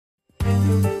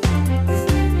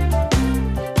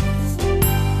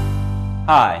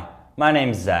Hi, my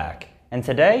name's Zach, and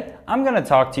today I'm going to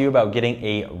talk to you about getting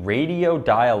a radio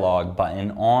dialog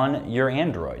button on your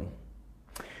Android.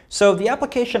 So the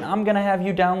application I'm going to have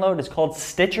you download is called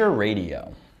Stitcher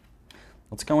Radio.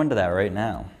 Let's go into that right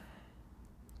now.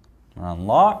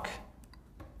 Unlock,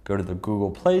 go to the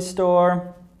Google Play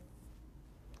Store,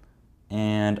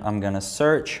 and I'm going to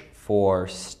search for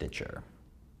Stitcher.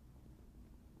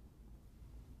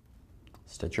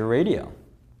 Stitcher Radio.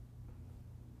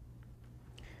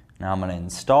 Now I'm going to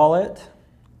install it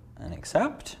and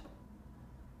accept.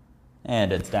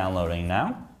 And it's downloading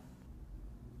now.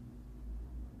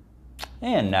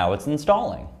 And now it's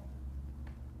installing.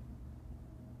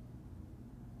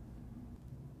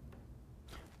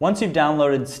 Once you've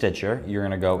downloaded Stitcher, you're going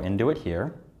to go into it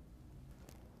here.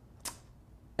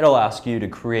 It'll ask you to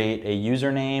create a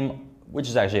username, which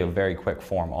is actually a very quick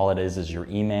form. All it is your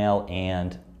email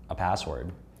and a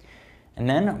password. And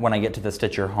then when I get to the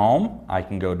Stitcher home, I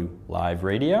can go to Live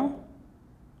Radio,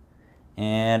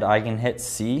 and I can hit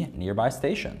See Nearby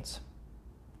Stations.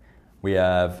 We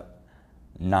have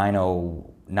 90.1,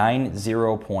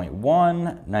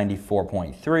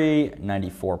 94.3,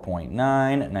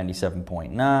 94.9,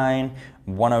 97.9,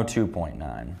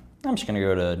 102.9. I'm just going to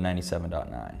go to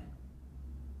 97.9.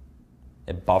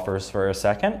 It buffers for a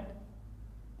second.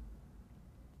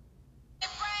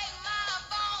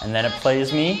 And then it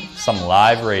plays me some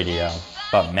live radio.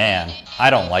 But man, I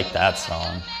don't like that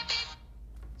song.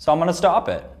 So I'm going to stop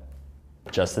it.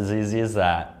 Just as easy as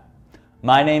that.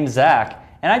 My name's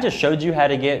Zach, and I just showed you how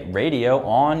to get radio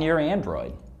on your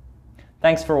Android.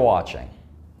 Thanks for watching.